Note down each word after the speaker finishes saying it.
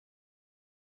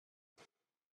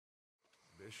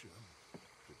Bishop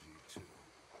to G2.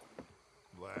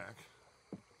 Black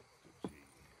to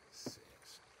G6.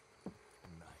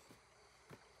 Knight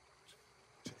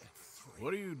to F3.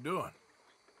 What are you doing?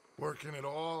 Working it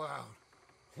all out.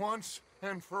 Once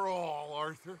and for all,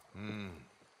 Arthur.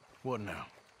 What now?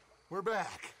 We're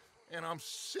back, and I'm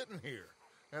sitting here,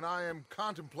 and I am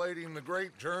contemplating the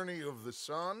great journey of the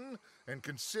sun and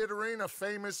considering a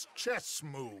famous chess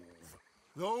move.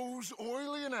 Those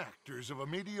oily enactors of a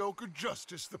mediocre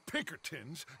justice, the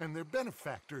Pinkertons, and their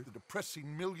benefactor, the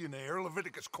depressing millionaire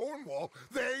Leviticus Cornwall,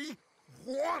 they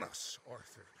want us,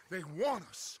 Arthur. They want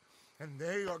us. And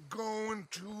they are going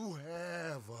to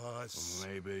have us.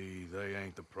 Maybe they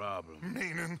ain't the problem.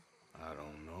 Meaning? I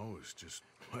don't know, it's just,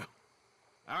 well,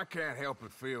 I can't help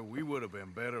but feel we would have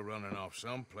been better running off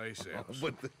someplace else.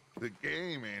 But the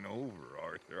game ain't over,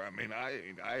 Arthur. I mean,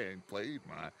 I ain't played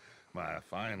my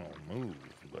final move,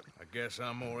 but... I guess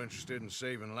I'm more interested in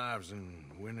saving lives than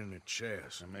winning at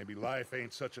chess. And maybe life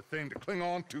ain't such a thing to cling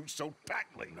on to so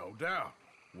tightly. No doubt.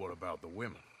 What about the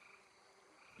women?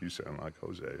 You sound like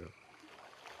Hosea.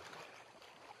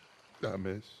 I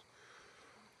miss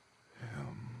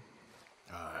him.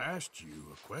 I asked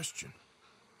you a question.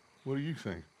 What do you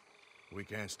think? We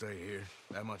can't stay here.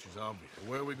 That much is obvious.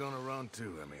 Where are we gonna run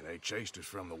to? I mean, they chased us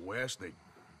from the west. They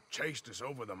chased us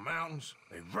over the mountains.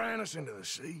 They ran us into the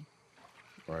sea.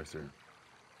 Arthur,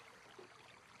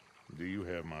 do you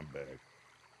have my back?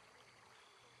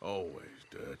 Always,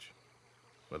 Dutch.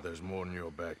 But there's more than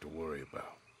your back to worry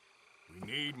about.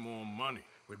 We need more money.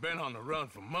 We've been on the run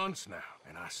for months now,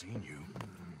 and I seen you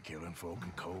killing folk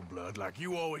in cold blood like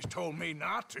you always told me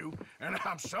not to, and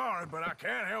I'm sorry, but I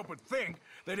can't help but think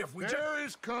that if we There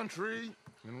is country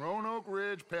in Roanoke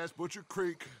Ridge past Butcher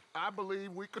Creek I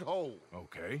believe we could hold.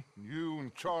 Okay. You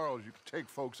and Charles, you could take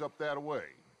folks up that way.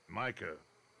 Micah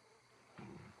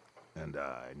and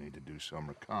I need to do some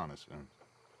reconnaissance.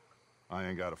 I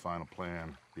ain't got a final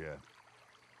plan yet.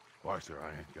 Arthur,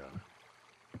 I ain't got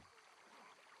it.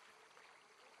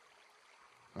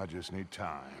 I just need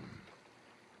time.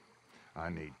 I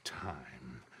need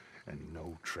time and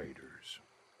no traitors.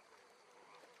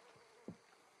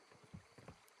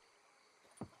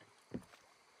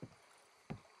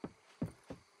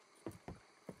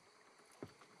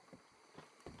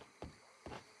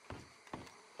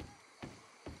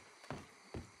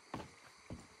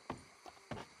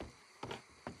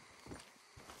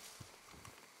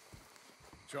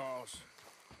 Charles,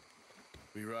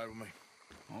 will you ride with me?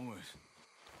 Always.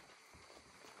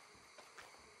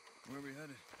 Where are we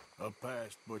headed? Up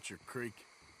past Butcher Creek.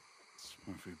 It's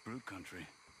Murfree Brute Country.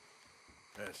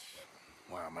 That's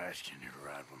why I'm asking you to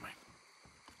ride with me.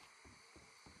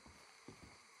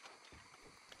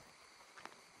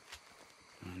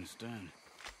 I understand.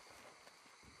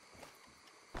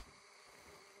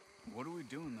 What are we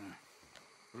doing there?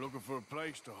 We're looking for a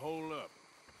place to hole up.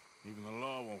 Even the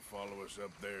law won't follow us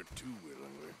up there too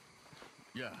willingly.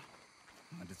 Yeah.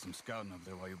 I did some scouting up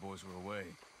there while you boys were away.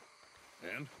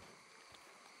 And?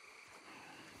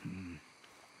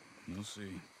 You'll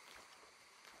see.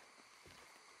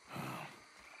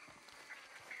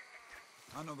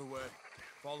 I know the way.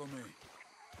 Follow me.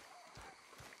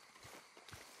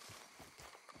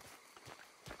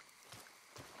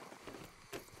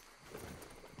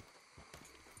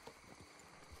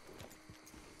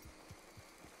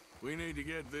 We need to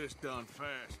get this done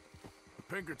fast. The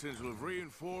Pinkertons will have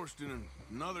reinforced in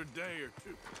another day or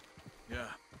two. Yeah.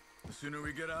 The sooner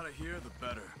we get out of here, the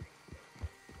better.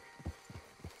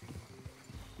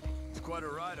 It's quite a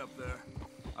ride up there.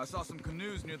 I saw some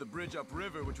canoes near the bridge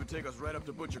upriver, which would take us right up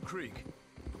to Butcher Creek.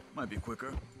 Might be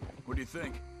quicker. What do you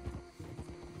think?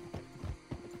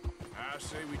 I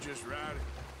say we just ride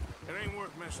it. It ain't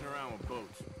worth messing around with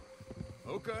boats.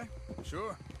 Okay,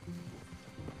 sure.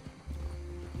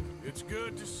 It's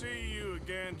good to see you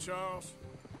again, Charles.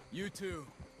 You too.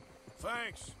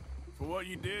 Thanks for what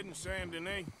you did in Saint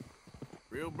Denis.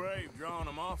 Real brave drawing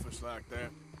them off us like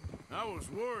that. I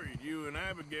was worried you and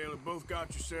Abigail had both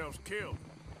got yourselves killed.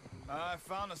 I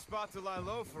found a spot to lie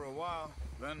low for a while,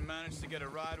 then managed to get a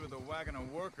ride with a wagon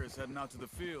of workers heading out to the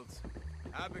fields.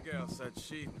 Abigail said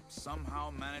she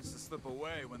somehow managed to slip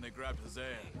away when they grabbed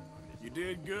Hosea. You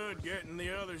did good getting the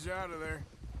others out of there.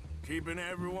 Keeping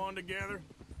everyone together.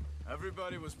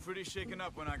 Everybody was pretty shaken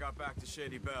up when I got back to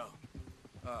Shady Belle.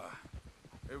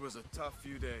 It was a tough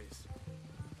few days.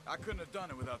 I couldn't have done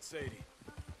it without Sadie.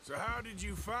 So how did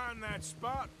you find that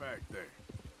spot back there?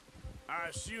 I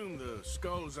assume the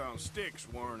skulls on sticks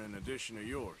weren't an addition of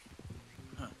yours.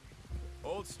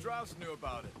 Old Strauss knew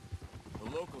about it.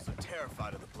 The locals are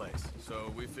terrified of the place,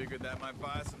 so we figured that might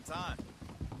buy us some time.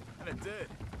 And it did.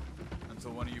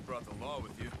 Until one of you brought the law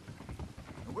with you.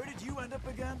 And where did you end up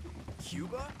again?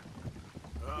 Cuba?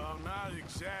 Oh, not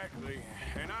exactly.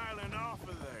 An island off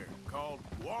of there, called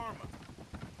Warma.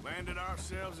 Landed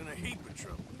ourselves in a heap of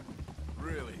trouble.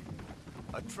 Really?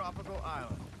 A tropical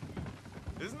island?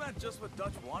 Isn't that just what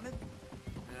Dutch wanted?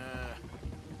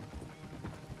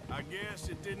 I guess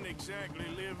it didn't exactly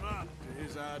live up to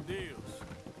his ideals.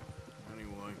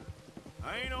 Anyway,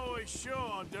 I ain't always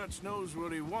sure Dutch knows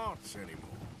what he wants anymore.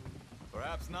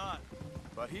 Perhaps not.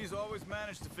 But he's always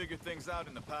managed to figure things out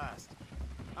in the past.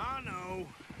 I know.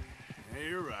 Yeah,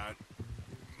 you're right.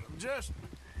 Just...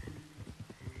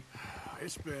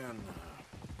 It's been...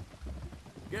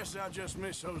 Guess I just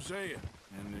miss Hosea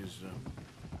and his,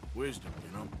 wisdom,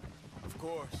 you know? Of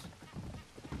course.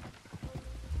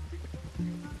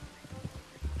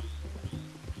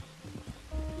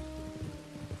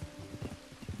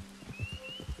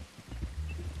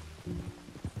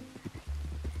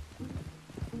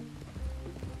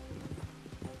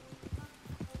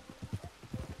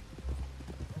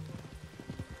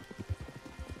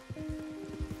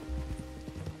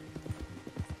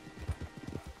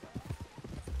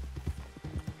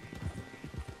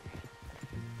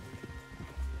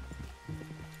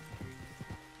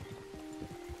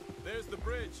 There's the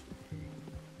bridge.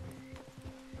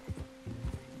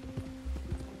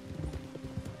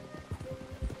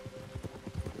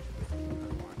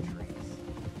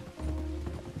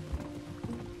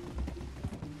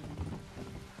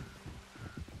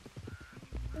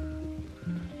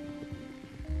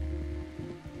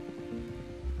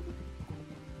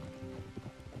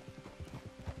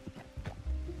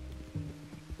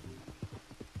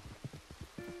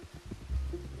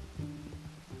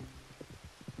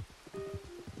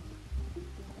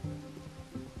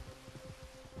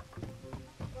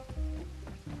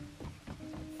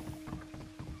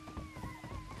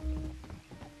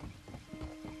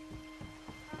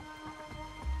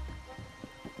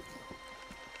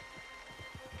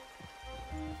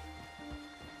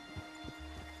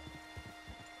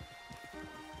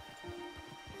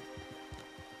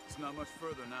 It's not much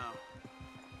further now.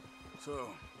 So,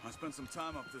 I spent some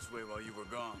time up this way while you were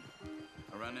gone.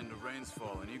 I ran into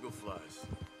Rainsfall and Eagle Flies,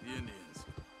 the Indians.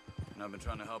 And I've been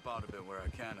trying to help out a bit where I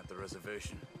can at the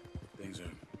reservation. Things are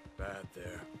bad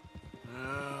there.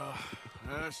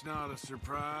 That's not a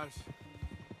surprise.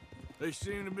 They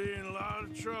seem to be in a lot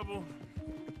of trouble,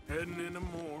 heading into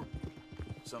more.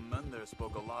 Some men there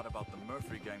spoke a lot about the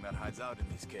Murfree gang that hides out in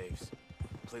these caves.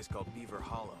 A place called Beaver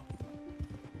Hollow.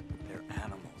 They're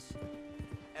animals.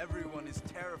 Everyone is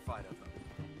terrified of them.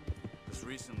 Just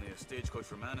recently, a stagecoach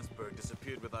from Annisburg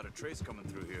disappeared without a trace coming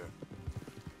through here.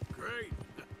 Great.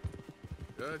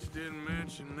 Dutch didn't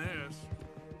mention this.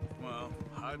 Well,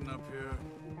 hiding up here,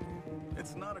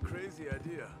 it's not a crazy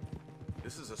idea.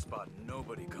 This is a spot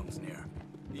nobody comes near,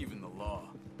 even the law.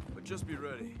 But just be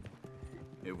ready.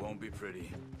 It won't be pretty.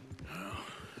 Well,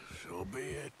 so be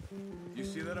it. You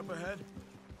see that up ahead?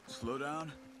 Slow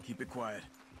down, keep it quiet.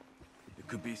 It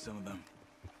could be some of them.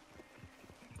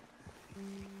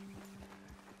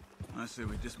 I say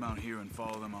we dismount here and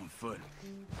follow them on foot.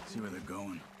 See where they're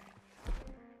going.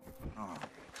 Oh,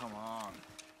 come on.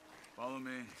 Follow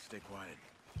me, stay quiet.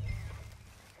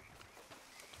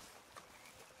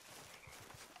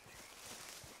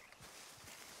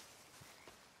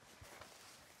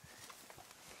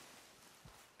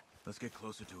 Let's get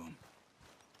closer to him.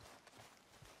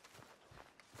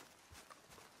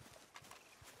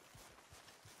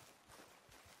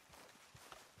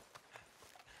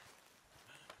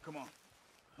 Come on,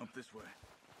 up this way.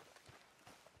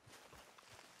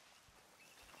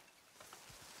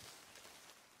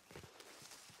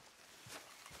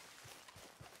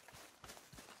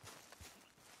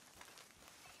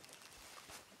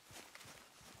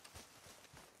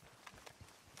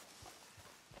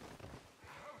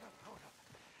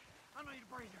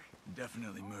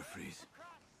 Definitely Murfree's.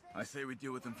 I say we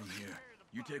deal with them from here.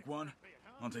 You take one,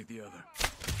 I'll take the other.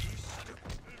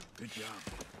 Good job.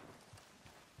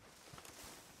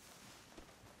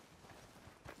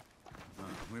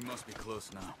 We must be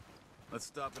close now. Let's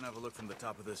stop and have a look from the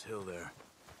top of this hill there.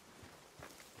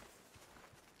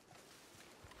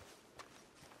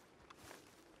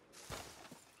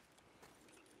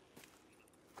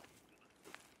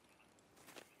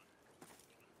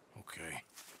 Okay.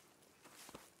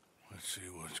 Let's see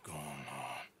what's going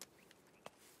on.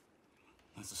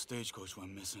 That's the stagecoach we're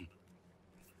missing.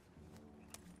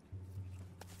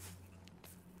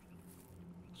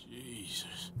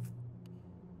 Jesus.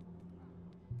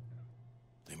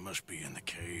 They must be in the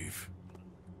cave.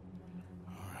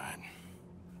 All right.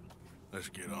 Let's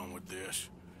get on with this.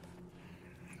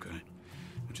 Okay.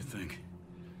 What you think?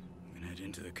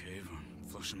 into the cave or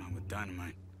flush them out with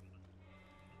dynamite.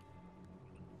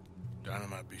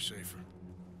 Dynamite be safer.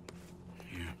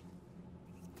 Yeah.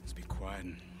 Let's be quiet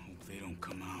and hope they don't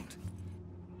come out.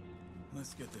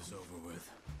 Let's get this over with.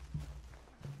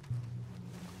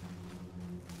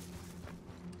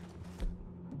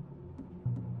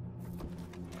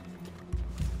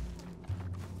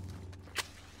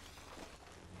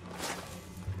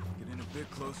 Get in a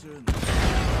bit closer and...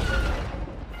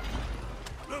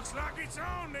 Looks like it's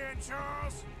on then,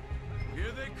 Charles.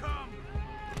 Here they come!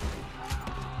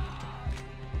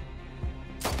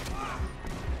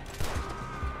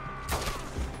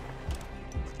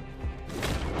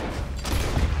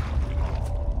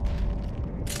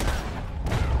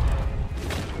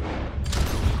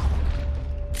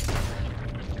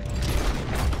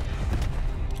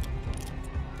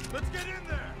 Let's get in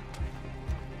there!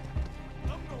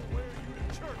 I'm gonna wear you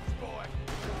to church, boy!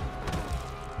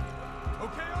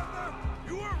 Okay, Arthur?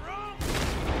 You were wrong!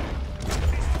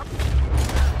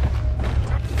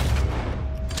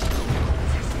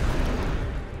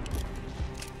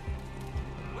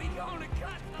 We gonna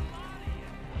cut the lot of you!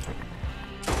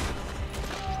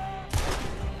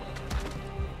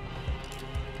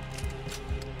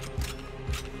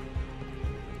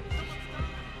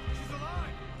 She's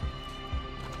alive!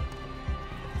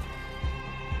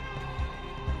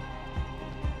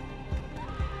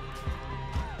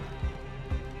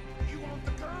 You want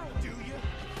the girl, do you?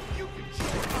 You can show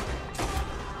her.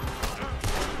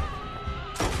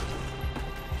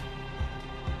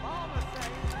 Mama say,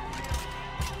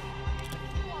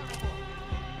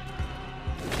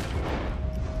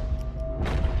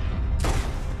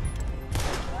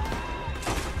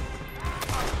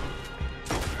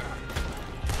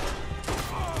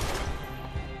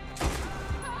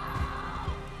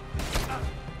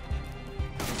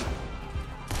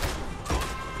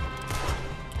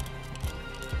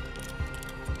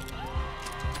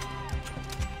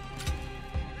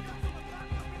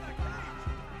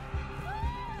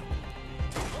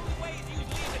 only way you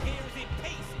leave it here is in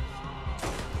pieces.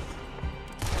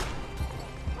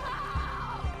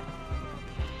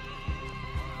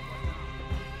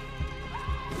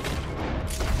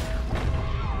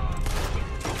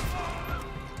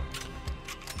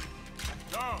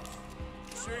 Charles,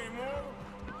 see any more?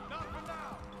 Not for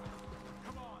now!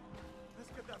 Come on,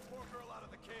 let's get that poor girl out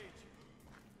of the cage.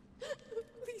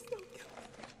 Please don't kill me.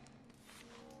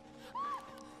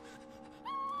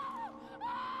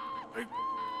 Hey.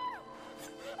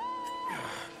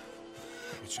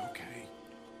 It's okay.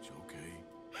 It's okay.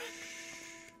 Shh.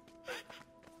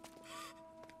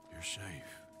 You're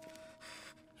safe.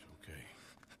 It's okay.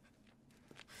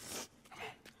 Come on.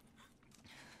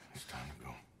 It's time to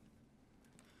go.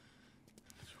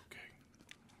 It's okay.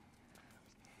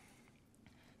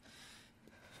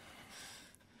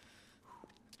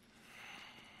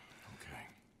 Okay.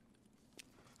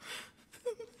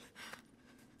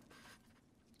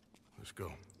 Let's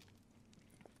go.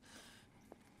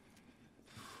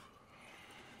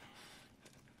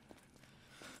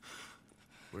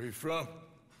 Where you from?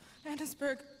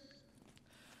 Annisburg.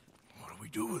 What do we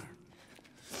do with her?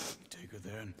 Take her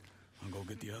there and I'll go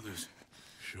get the others.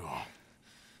 Sure.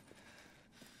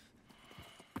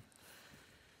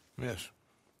 Miss,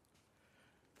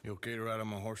 you okay to ride on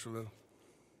my horse a little?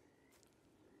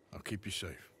 I'll keep you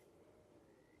safe.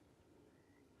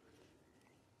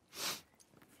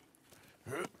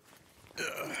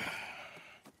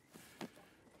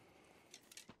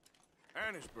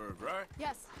 Annisburg, right?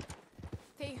 Yes.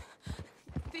 They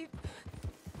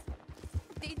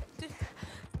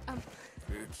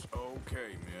It's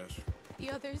okay, miss. the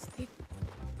others,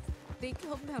 they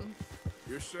killed them.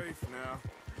 You're safe now.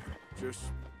 Just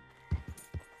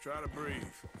try to breathe.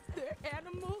 They're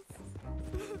animals.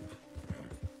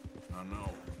 I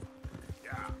know.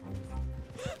 Yeah.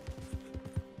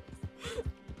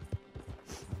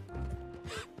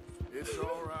 It's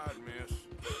all right, miss.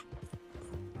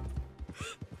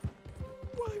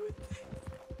 Why would they?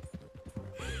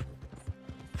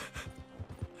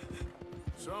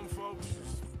 Some folks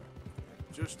is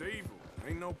just evil.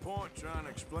 Ain't no point trying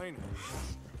to explain it.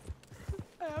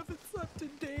 I haven't slept in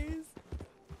days.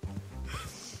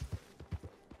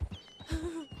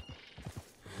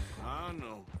 I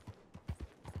know.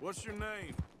 What's your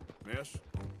name, miss?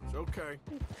 It's okay.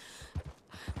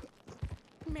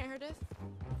 Meredith.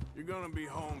 You're gonna be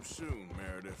home soon,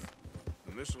 Meredith.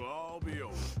 And this'll all be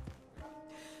over.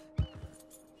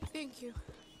 Thank you.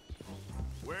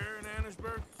 Where in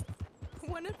Annisburg?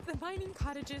 One of the mining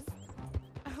cottages.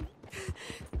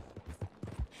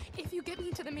 If you get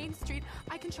me to the main street,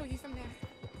 I can show you from there.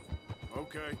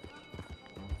 Okay.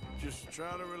 Just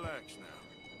try to relax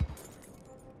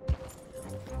now.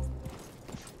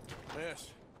 Yes.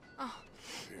 Oh.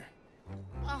 Here.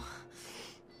 Oh.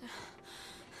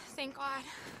 Thank God.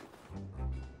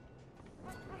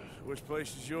 Which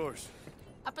place is yours?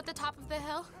 Up at the top of the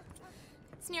hill.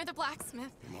 It's near the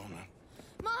blacksmith. Come on now.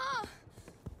 Ma!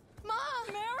 Ma!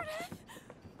 Meredith!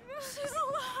 She's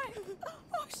alive!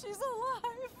 Oh, she's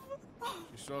alive!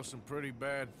 You saw some pretty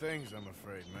bad things, I'm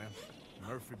afraid, man.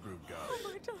 Murfree group got Oh, it.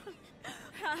 my darling.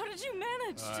 How did you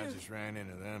manage I to... just ran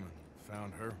into them and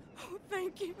found her. Oh,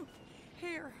 thank you.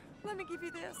 Here, let me give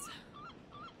you this.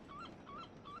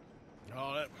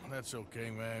 Oh, that's okay,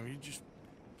 man. You just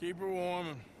keep her warm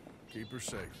and keep her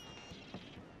safe.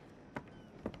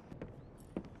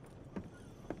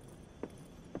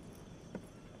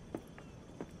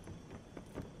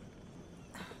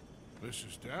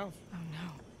 Mrs. Downs? Oh,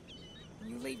 no.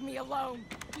 You leave me alone.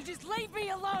 You just leave me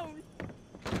alone.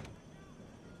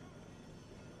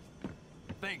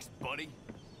 Thanks, buddy.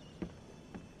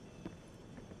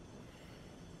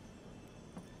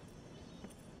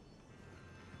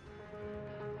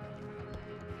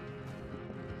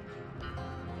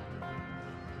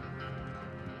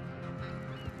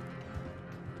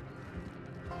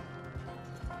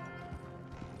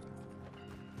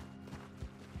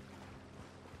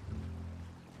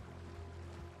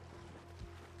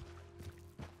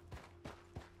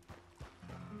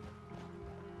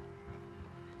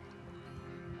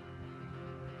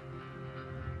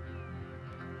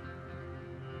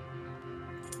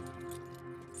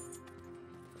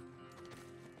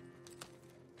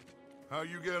 How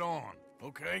you get on?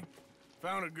 Okay.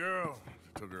 Found a girl.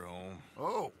 Took her home.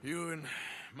 Oh, You and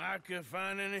Micah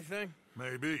find anything?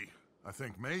 maybe. I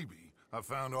think maybe. I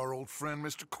found our old friend,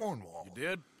 Mr. Cornwall. You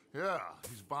did? Yeah,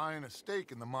 he's buying a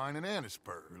stake in the mine in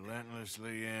Annisburg.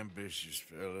 Relentlessly ambitious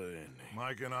fella, isn't he?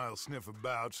 Mike and I'll sniff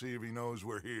about, see if he knows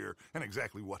we're here, and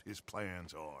exactly what his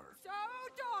plans are. So,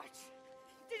 Dutch,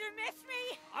 did you miss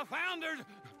me? I found her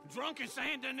drunk in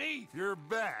Saint Denis. You're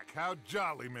back. How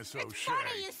jolly, Miss It's O'Shea.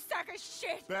 funny, you sack of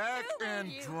shit. Back Who are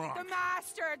and you? drunk. The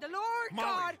Master, the Lord Molly,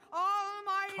 God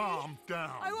Almighty. Calm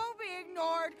down. I won't be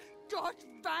ignored. Dutch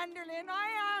Vanderlyn, I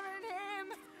am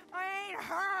him. I ain't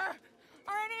her.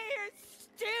 Or any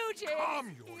of your stooges. Calm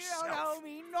You yourself. don't owe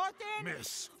me nothing.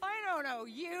 Miss. I don't owe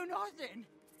you nothing.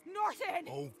 Nothing.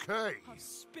 Okay. I'll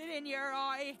spit in your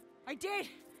eye. I did.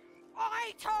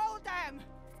 I told them.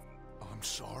 I'm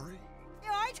sorry? Yeah,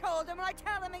 I told them and I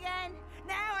tell them again.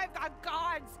 Now I've got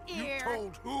God's ear. You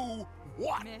told who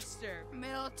what? Mr.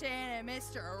 Milton and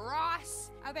Mr. Ross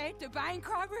about the bank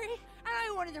robbery, and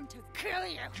I wanted them to kill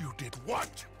you. You did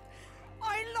what?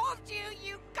 I loved you,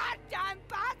 you goddamn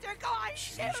bastard! Go on,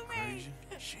 She's shoot me! crazy.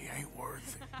 She ain't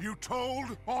worth it. You told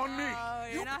on me. Oh,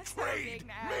 you're You not so betrayed big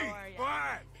now, me. are you?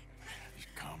 Why?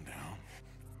 Just calm down.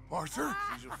 Arthur,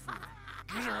 She's a fool.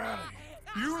 Get her out of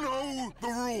here. you know the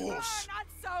Oh, rules. not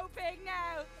so big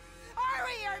now. Are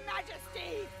we, Your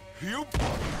Majesty? You...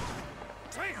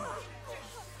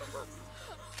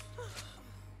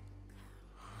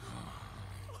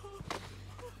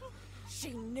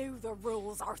 She knew the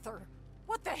rules, Arthur.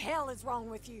 What the hell is wrong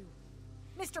with you?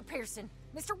 Mr. Pearson,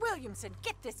 Mr. Williamson,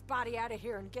 get this body out of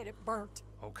here and get it burnt.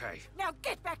 Okay. Now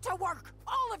get back to work,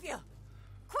 all of you!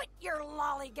 Quit your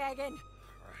lollygagging!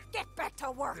 Get back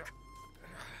to work!